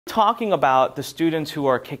talking about the students who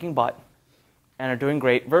are kicking butt and are doing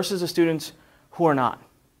great versus the students who are not,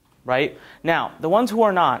 right? Now, the ones who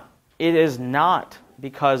are not, it is not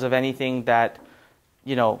because of anything that,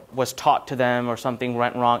 you know, was taught to them or something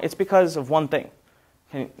went wrong. It's because of one thing.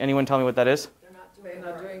 Can anyone tell me what that is? They're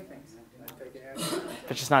not doing things.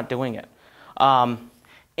 They're just not doing it.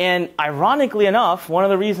 And ironically enough, one of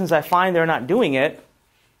the reasons I find they're not doing it,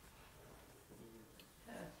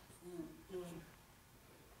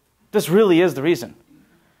 this really is the reason.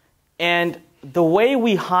 And the way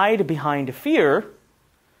we hide behind fear,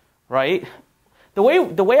 right? The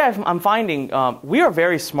way I'm finding, we are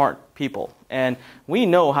very smart people, and we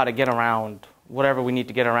know how to get around whatever we need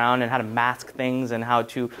to get around and how to mask things and how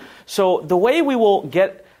to. So the way we will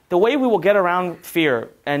get around fear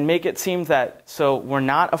and make it seem that so we're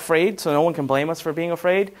not afraid, so no one can blame us for being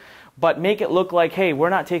afraid, but make it look like, hey, we're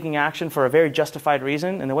not taking action for a very justified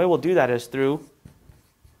reason. And the way we'll do that is through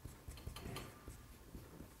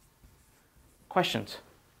questions.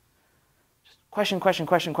 Just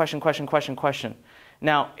question.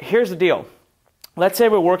 Now, here's the deal. Let's say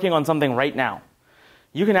we're working on something right now.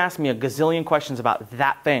 You can ask me a gazillion questions about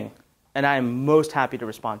that thing, and I am most happy to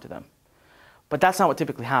respond to them. But that's not what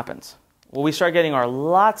typically happens. What we start getting are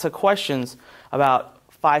lots of questions about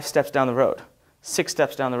 5 steps down the road, 6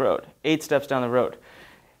 steps down the road, 8 steps down the road.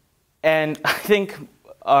 And I think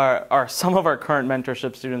some of our current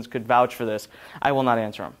mentorship students could vouch for this. I will not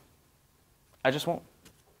answer them. I just won't.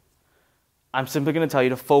 I'm simply going to tell you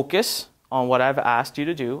to focus on what I've asked you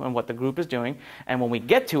to do and what the group is doing. And when we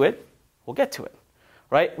get to it, we'll get to it.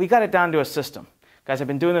 Right? We got it down to a system. Guys, I've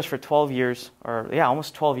been doing this for 12 years, or yeah,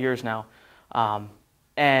 almost 12 years now.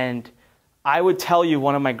 And I would tell you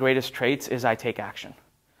one of my greatest traits is I take action.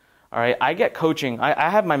 All right, I get coaching. I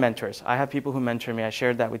have my mentors. I have people who mentor me. I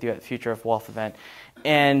shared that with you at the Future of Wealth event.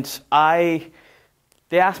 And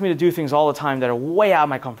they ask me to do things all the time that are way out of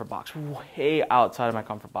my comfort box, way outside of my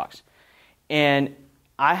comfort box. And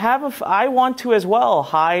I want to as well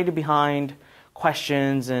hide behind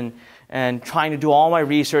questions and trying to do all my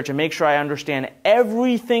research and make sure I understand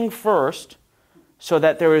everything first so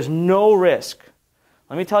that there is no risk.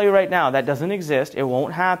 Let me tell you right now, that doesn't exist. It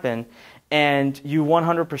won't happen. And you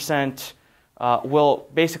 100% will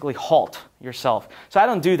basically halt yourself. So I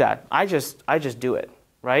don't do that. I just do it,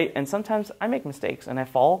 right? And sometimes I make mistakes and I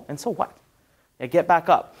fall, and so what? I get back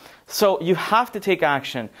up. So you have to take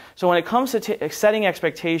action. So when it comes to setting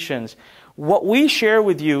expectations, what we share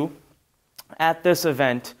with you at this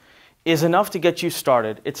event is enough to get you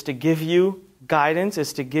started. It's to give you guidance.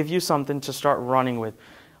 It's to give you something to start running with.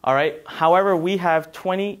 All right? However, we have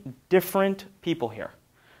 20 different people here,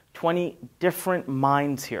 20 different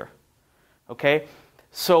minds here. Okay?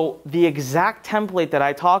 So the exact template that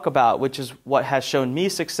I talk about, which is what has shown me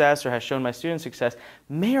success or has shown my students success,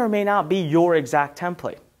 may or may not be your exact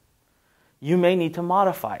template. You may need to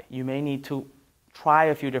modify. You may need to try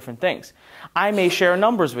a few different things. I may share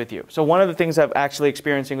numbers with you. So one of the things I'm actually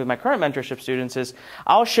experiencing with my current mentorship students is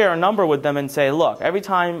I'll share a number with them and say, look, every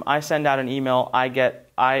time I send out an email,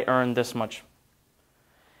 I earn this much.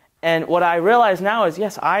 And what I realize now is,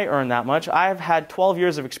 yes, I earn that much. I've had 12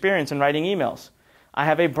 years of experience in writing emails. I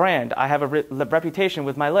have a brand. I have a reputation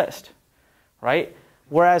with my list, right?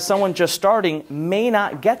 Whereas someone just starting may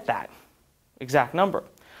not get that exact number.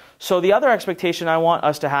 So the other expectation I want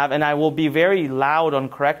us to have, and I will be very loud on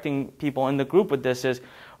correcting people in the group with this, is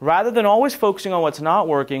rather than always focusing on what's not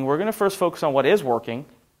working, we're going to first focus on what is working,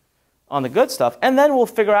 on the good stuff, and then we'll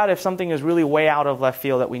figure out if something is really way out of left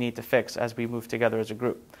field that we need to fix as we move together as a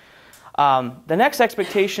group. The next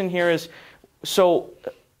expectation here is, so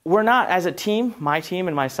we're not, as a team, my team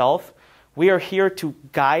and myself, we are here to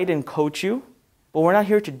guide and coach you, but we're not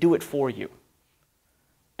here to do it for you.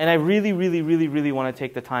 And I really, really, really, really want to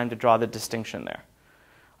take the time to draw the distinction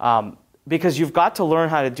there. Because you've got to learn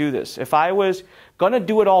how to do this. If I was going to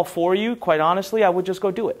do it all for you, quite honestly, I would just go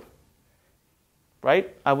do it.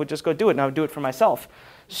 Right? I would just go do it, and I would do it for myself.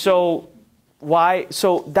 So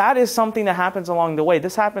that is something that happens along the way.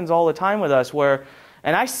 This happens all the time with us where,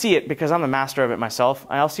 and I see it because I'm a master of it myself.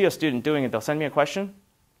 I'll see a student doing it. They'll send me a question.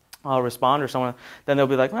 I'll respond, or someone, then they'll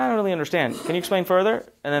be like, I don't really understand. Can you explain further?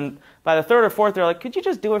 And then by the third or fourth, they're like, could you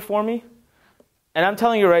just do it for me? And I'm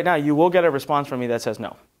telling you right now, you will get a response from me that says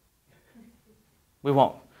no. We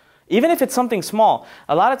won't. Even if it's something small.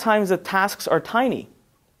 A lot of times the tasks are tiny.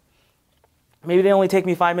 Maybe they only take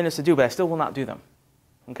me 5 minutes to do, but I still will not do them.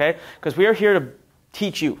 Okay? Because we are here to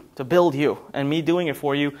teach you, to build you. And me doing it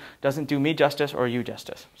for you doesn't do me justice or you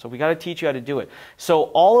justice. So we got to teach you how to do it. So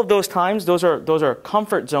all of those times, those are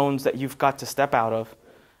comfort zones that you've got to step out of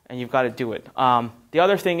and you've got to do it. The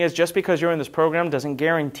other thing is, just because you're in this program doesn't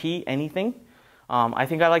guarantee anything. I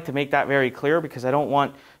think I like to make that very clear because I don't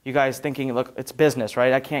want you guys thinking, look, it's business,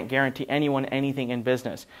 right? I can't guarantee anyone anything in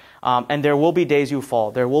business. And there will be days you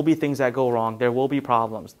fall. There will be things that go wrong. There will be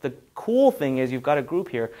problems. The cool thing is you've got a group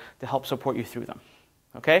here to help support you through them.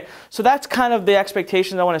 Okay? So that's kind of the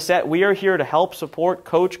expectations I want to set. We are here to help, support,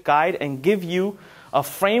 coach, guide, and give you a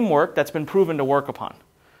framework that's been proven to work upon,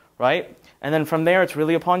 right? And then from there, it's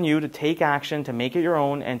really upon you to take action, to make it your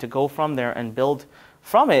own, and to go from there and build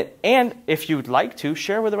from it. And if you'd like to,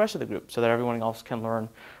 share with the rest of the group so that everyone else can learn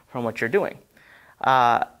from what you're doing.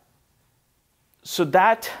 So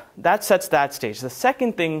that sets that stage. The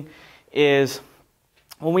second thing is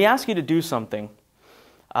when we ask you to do something,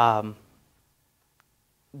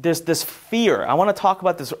 this fear. I want to talk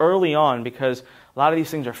about this early on because a lot of these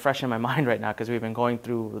things are fresh in my mind right now because we've been going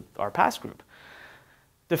through our past group.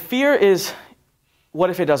 The fear is, what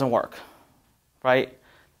if it doesn't work, right?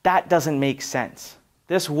 That doesn't make sense.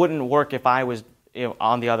 This wouldn't work if I was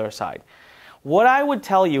on the other side. What I would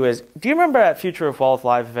tell you is, do you remember at Future of Wealth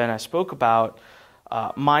Live event, I spoke about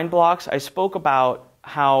mind blocks. I spoke about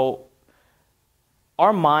how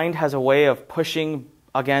our mind has a way of pushing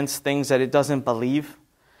against things that it doesn't believe.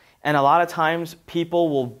 And a lot of times people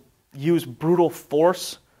will use brutal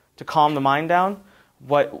force to calm the mind down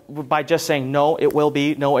by just saying, no, it will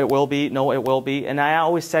be, no, it will be, no, it will be. And I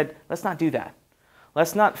always said, let's not do that.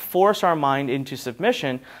 Let's not force our mind into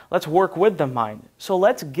submission. Let's work with the mind. So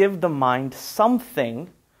let's give the mind something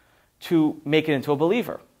to make it into a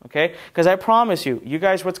believer. Okay? Because I promise you, you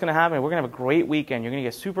guys, what's going to happen, we're going to have a great weekend. You're going to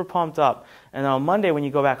get super pumped up. And then on Monday, when you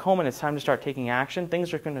go back home and it's time to start taking action,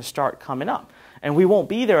 things are going to start coming up. And we won't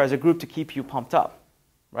be there as a group to keep you pumped up.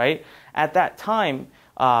 Right? At that time,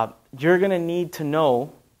 you're going to need to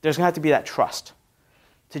know, there's going to have to be that trust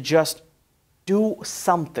to just do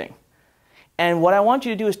something. And what I want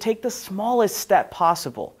you to do is take the smallest step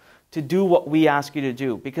possible to do what we ask you to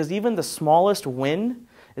do. Because even the smallest win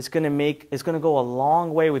is going to go a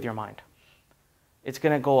long way with your mind. It's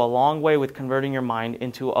going to go a long way with converting your mind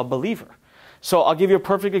into a believer. So I'll give you a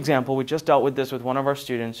perfect example. We just dealt with this with one of our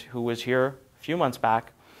students who was here a few months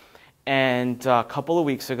back. And a couple of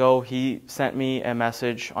weeks ago, he sent me a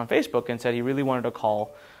message on Facebook and said he really wanted to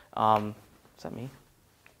call. Is that me?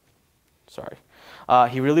 Sorry.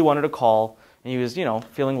 He really wanted to call, and he was,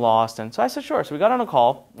 feeling lost. And so I said, sure. So we got on a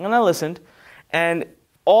call, and I listened. And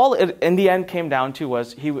all it in the end came down to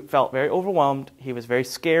was he felt very overwhelmed. He was very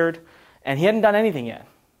scared, and he hadn't done anything yet.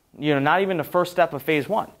 Not even the first step of phase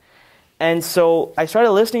 1. And so I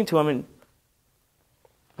started listening to him, and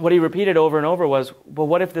what he repeated over and over was, well,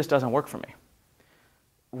 what if this doesn't work for me?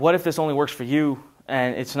 What if this only works for you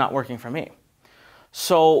and it's not working for me?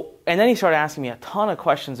 So, and then he started asking me a ton of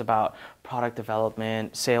questions about product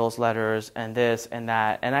development, sales letters, and this and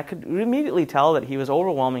that. And I could immediately tell that he was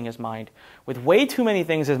overwhelming his mind with way too many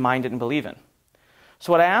things his mind didn't believe in.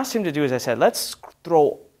 So what I asked him to do is I said, let's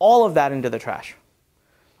throw all of that into the trash.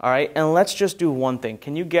 All right, and let's just do one thing.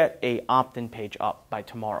 Can you get an opt-in page up by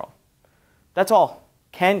tomorrow? That's all.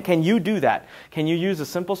 Can you do that? Can you use a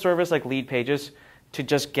simple service like Lead Pages to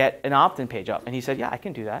just get an opt-in page up? And he said, yeah, I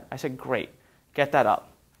can do that. I said, great. Get that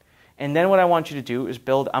up. And then what I want you to do is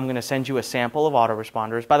I'm going to send you a sample of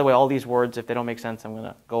autoresponders. By the way, all these words, if they don't make sense, I'm going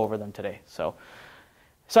to go over them today. So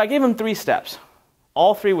I gave him 3 steps,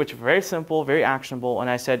 all 3 which are very simple, very actionable. And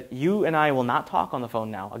I said, you and I will not talk on the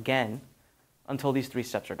phone now again until these 3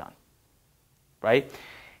 steps are done. Right?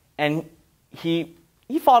 And he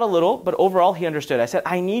fought a little, but overall he understood. I said,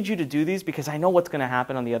 I need you to do these because I know what's going to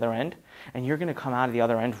happen on the other end, and you're going to come out of the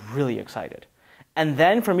other end really excited. And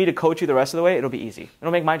then for me to coach you the rest of the way, it'll be easy.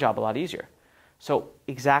 It'll make my job a lot easier. So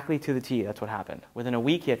exactly to the T, that's what happened. Within a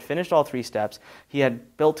week, he had finished all 3 steps. He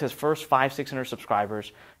had built his first 500-600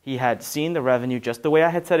 subscribers. He had seen the revenue just the way I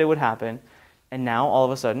had said it would happen. And now, all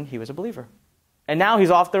of a sudden, he was a believer. And now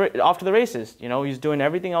he's off to the races. He's doing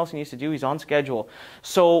everything else he needs to do. He's on schedule.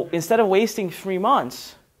 So instead of wasting 3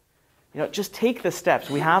 months, just take the steps.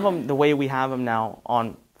 We have them the way we have them now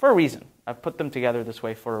for a reason. I've put them together this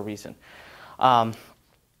way for a reason. I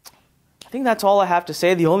think that's all I have to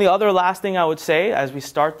say. The only other last thing I would say as we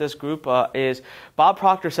start this group is Bob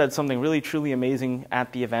Proctor said something really, truly amazing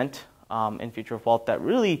at the event in Future of Wealth that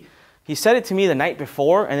really, he said it to me the night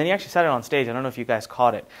before, and then he actually said it on stage. I don't know if you guys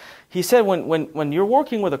caught it. He said when you're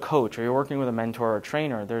working with a coach or you're working with a mentor or a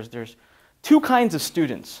trainer, there's 2 kinds of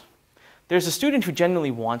students. There's a student who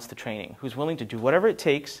genuinely wants the training, who's willing to do whatever it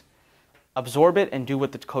takes, absorb it, and do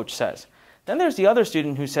what the coach says. Then there's the other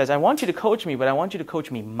student who says, I want you to coach me, but I want you to coach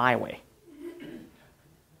me my way.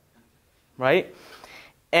 Right?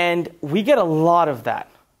 And we get a lot of that.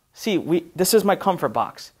 See, this is my comfort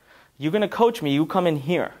box. You're going to coach me, you come in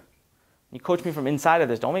here. You coach me from inside of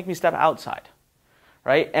this. Don't make me step outside.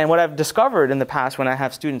 Right? And what I've discovered in the past when I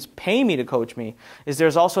have students pay me to coach me is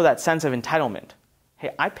there's also that sense of entitlement.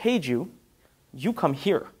 Hey, I paid you. You come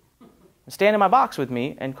here. Stand in my box with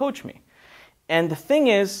me and coach me. And the thing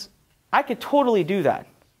is, I could totally do that.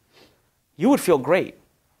 You would feel great.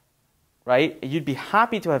 Right? You'd be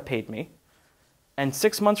happy to have paid me. And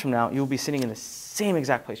 6 months from now, you'll be sitting in the same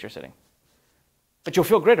exact place you're sitting. But you'll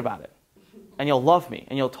feel great about it. And you'll love me.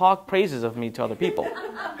 And you'll talk praises of me to other people.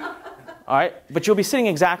 All right? But you'll be sitting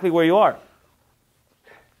exactly where you are.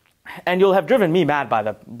 And you'll have driven me mad by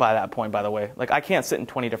that point, by the way. Like, I can't sit in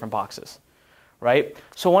 20 different boxes. Right?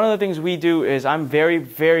 So one of the things we do is I'm very,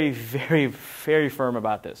 very, very, very firm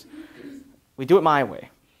about this. We do it my way.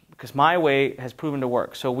 Because my way has proven to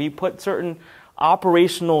work. So we put certain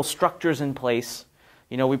operational structures in place.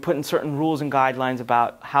 You know, we put in certain rules and guidelines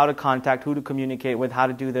about how to contact, who to communicate with, how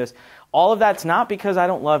to do this. All of that's not because I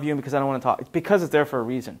don't love you and because I don't want to talk. It's because it's there for a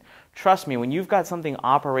reason. Trust me, when you've got something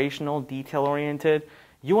operational, detail-oriented,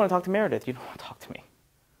 you want to talk to Meredith. You don't want to talk to me.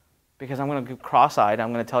 Because I'm going to get cross-eyed.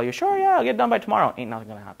 I'm going to tell you, sure, yeah, I'll get it done by tomorrow. Ain't nothing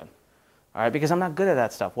going to happen. All right? Because I'm not good at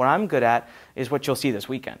that stuff. What I'm good at is what you'll see this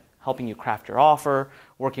weekend. Helping you craft your offer,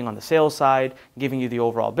 working on the sales side, giving you the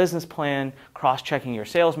overall business plan, cross-checking your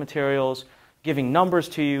sales materials, giving numbers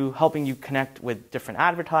to you, helping you connect with different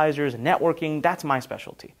advertisers, networking. That's my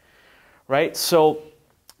specialty, right? So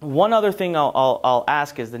one other thing I'll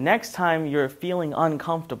ask is the next time you're feeling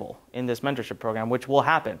uncomfortable in this mentorship program, which will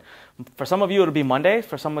happen. For some of you, it'll be Monday.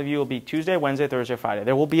 For some of you, it'll be Tuesday, Wednesday, Thursday, Friday.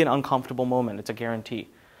 There will be an uncomfortable moment. It's a guarantee.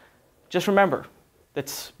 Just remember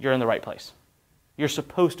that you're in the right place. You're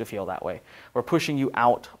supposed to feel that way. We're pushing you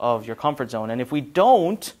out of your comfort zone. And if we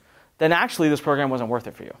don't, then actually this program wasn't worth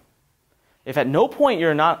it for you. If at no point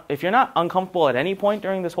if you're not uncomfortable at any point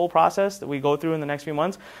during this whole process that we go through in the next few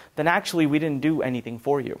months, then actually we didn't do anything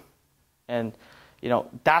for you. And, you know,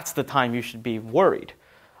 that's the time you should be worried.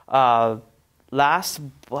 Last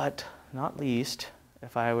but not least,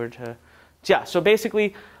 if I were to, yeah, so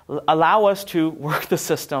basically allow us to work the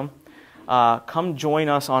system. Come join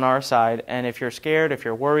us on our side. And if you're scared, if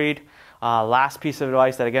you're worried, last piece of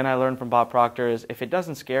advice that, again, I learned from Bob Proctor is if it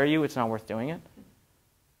doesn't scare you, it's not worth doing it.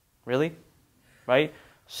 Really? Right?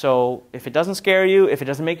 So if it doesn't scare you, if it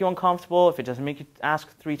doesn't make you uncomfortable, if it doesn't make you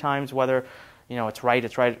ask 3 times whether, you know, it's right,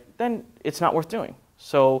 then it's not worth doing.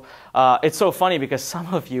 So it's so funny because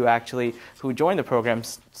some of you actually who joined the program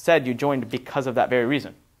said you joined because of that very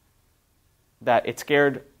reason. That it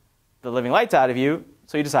scared the living lights out of you.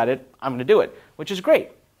 So you decided, I'm going to do it, which is great.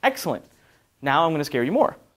 Excellent. Now I'm going to scare you more.